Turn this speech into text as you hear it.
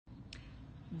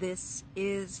This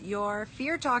is your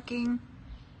fear talking.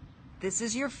 This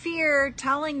is your fear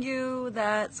telling you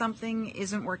that something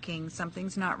isn't working,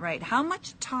 something's not right. How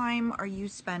much time are you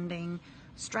spending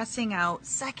stressing out,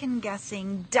 second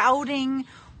guessing, doubting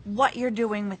what you're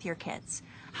doing with your kids?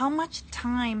 How much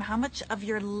time, how much of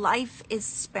your life is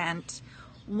spent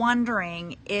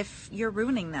wondering if you're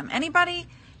ruining them? Anybody?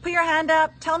 Put your hand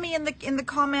up. Tell me in the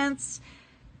comments.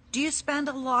 Do you spend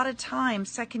a lot of time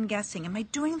second guessing? Am I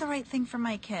doing the right thing for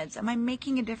my kids? Am I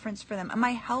making a difference for them? Am I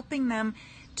helping them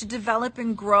to develop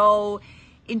and grow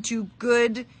into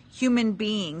good human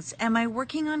beings? Am I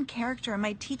working on character? Am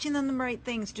I teaching them the right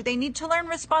things? Do they need to learn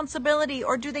responsibility,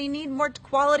 or do they need more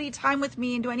quality time with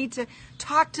me? And do I need to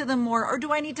talk to them more, or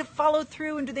do I need to follow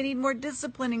through? And do they need more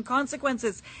discipline and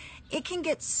consequences? It can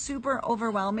get super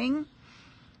overwhelming.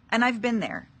 And I've been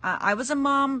there. I was a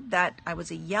mom that I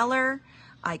was a yeller.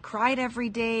 I cried every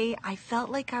day. I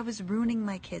felt like I was ruining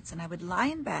my kids, and I would lie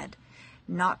in bed,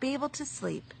 not be able to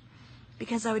sleep,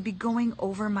 because I would be going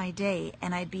over my day,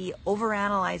 and I'd be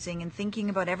overanalyzing and thinking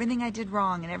about everything I did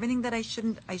wrong and everything that I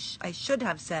should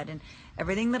have said, and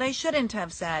everything that I shouldn't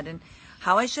have said, and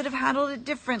how I should have handled it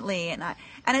differently. And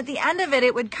at the end of it,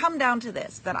 it would come down to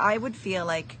this, that I would feel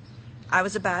like I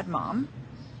was a bad mom,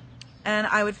 and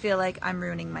I would feel like I'm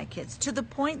ruining my kids, to the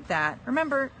point that,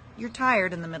 remember, you're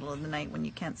tired in the middle of the night when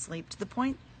you can't sleep, to the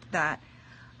point that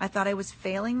I thought I was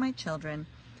failing my children.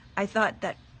 I thought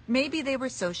that maybe they were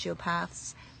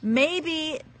sociopaths.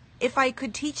 Maybe if I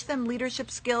could teach them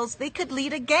leadership skills, they could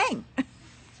lead a gang.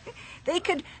 They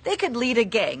could lead a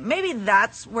gang. Maybe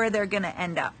that's where they're going to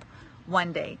end up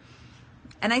one day.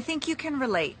 And I think you can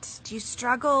relate. Do you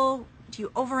struggle? Do you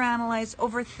overanalyze,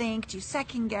 overthink? Do you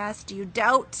second guess? Do you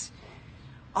doubt?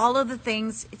 All of the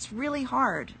things. It's really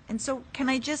hard. And so can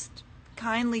I just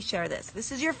kindly share this?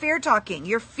 This is your fear talking.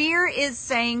 Your fear is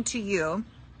saying to you,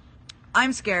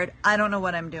 I'm scared. I don't know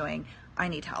what I'm doing. I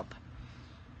need help.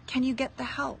 Can you get the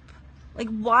help? Like,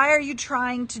 why are you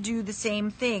trying to do the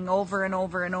same thing over and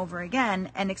over and over again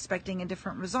and expecting a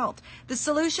different result? The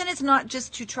solution is not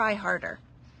just to try harder.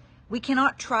 We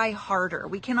cannot try harder.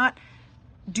 We cannot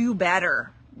do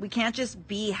better. We can't just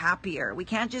be happier. We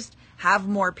can't just have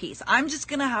more peace. I'm just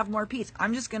going to have more peace.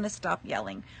 I'm just going to stop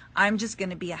yelling. I'm just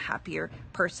going to be a happier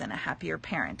person, a happier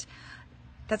parent.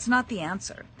 That's not the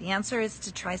answer. The answer is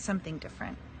to try something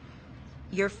different.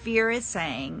 Your fear is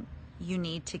saying you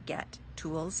need to get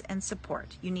tools and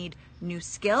support. You need new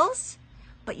skills,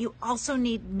 but you also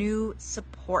need new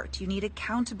support. You need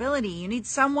accountability. You need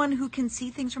someone who can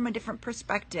see things from a different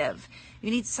perspective.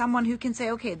 You need someone who can say,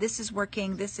 okay, this is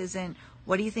working, this isn't.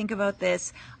 What do you think about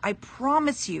this? I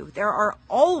promise you, there are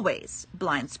always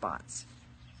blind spots.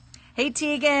 Hey,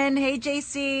 Tegan. Hey,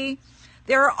 JC.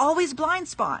 There are always blind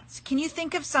spots. Can you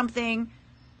think of something?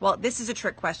 Well, this is a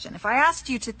trick question. If I asked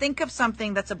you to think of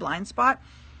something that's a blind spot,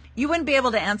 you wouldn't be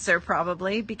able to answer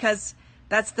probably, because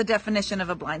that's the definition of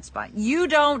a blind spot. You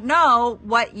don't know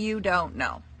what you don't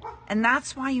know. And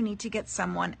that's why you need to get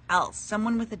someone else,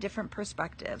 someone with a different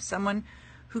perspective, someone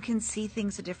who can see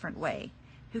things a different way,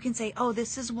 who can say, oh,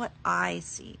 this is what I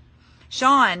see.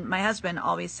 Sean, my husband,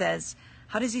 always says,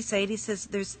 how does he say it? He says,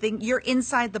 you're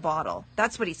inside the bottle.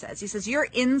 That's what he says. He says, you're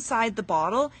inside the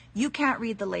bottle. You can't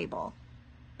read the label,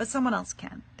 but someone else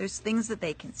can. There's things that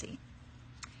they can see.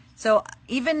 So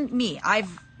even me,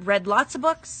 I've read lots of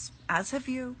books, as have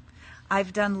you.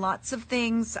 I've done lots of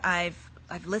things. I've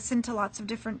listened to lots of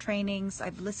different trainings.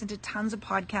 I've listened to tons of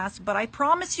podcasts, but I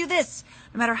promise you this,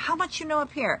 no matter how much you know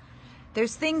up here,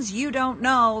 there's things you don't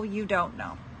know.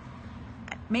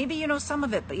 Maybe you know some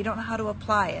of it, but you don't know how to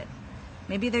apply it.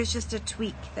 Maybe there's just a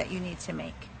tweak that you need to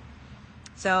make.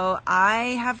 So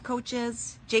I have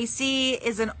coaches. JC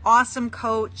is an awesome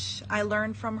coach. I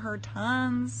learned from her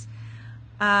tons.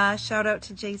 Shout out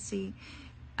to JC.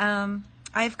 I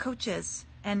have coaches,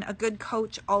 and a good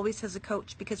coach always has a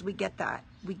coach, because we get that.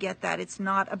 It's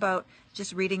not about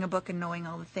just reading a book and knowing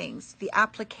all the things. The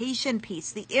application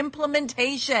piece, the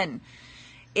implementation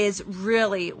is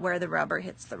really where the rubber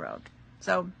hits the road.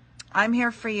 So I'm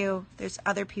here for you. There's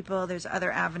other people, there's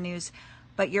other avenues,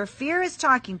 but your fear is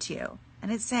talking to you,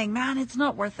 and it's saying, man, it's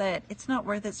not worth it. It's not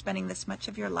worth it spending this much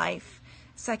of your life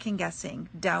second guessing,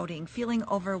 doubting, feeling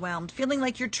overwhelmed, feeling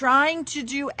like you're trying to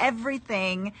do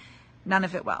everything, none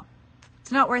of it well.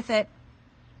 It's not worth it.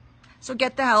 So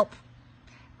get the help.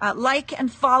 Like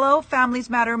and follow Families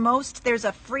Matter Most. There's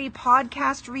a free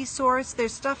podcast resource.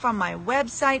 There's stuff on my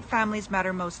website,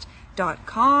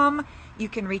 familiesmattermost.com. You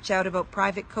can reach out about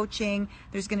private coaching.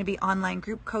 There's going to be online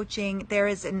group coaching. There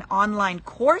is an online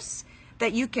course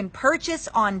that you can purchase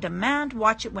on demand.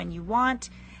 Watch it when you want.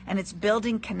 and it's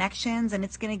building connections, and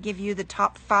it's going to give you the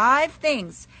top 5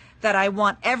 things that I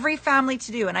want every family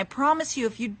to do. And I promise you,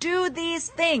 if you do these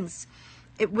things,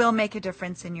 it will make a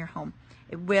difference in your home.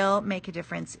 It will make a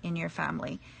difference in your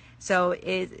family. So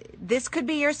this could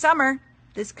be your summer.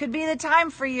 This could be the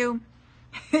time for you.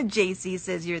 JC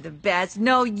says you're the best.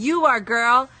 No, you are,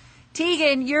 girl.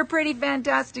 Tegan, you're pretty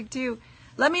fantastic too.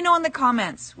 Let me know in the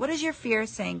comments, what is your fear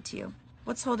saying to you?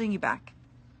 What's holding you back?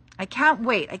 I can't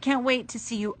wait. I can't wait to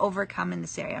see you overcome in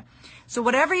this area. So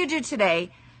whatever you do today,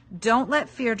 don't let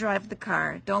fear drive the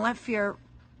car. Don't let fear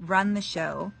run the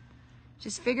show.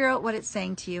 Just figure out what it's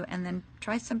saying to you and then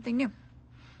try something new.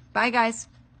 Bye, guys.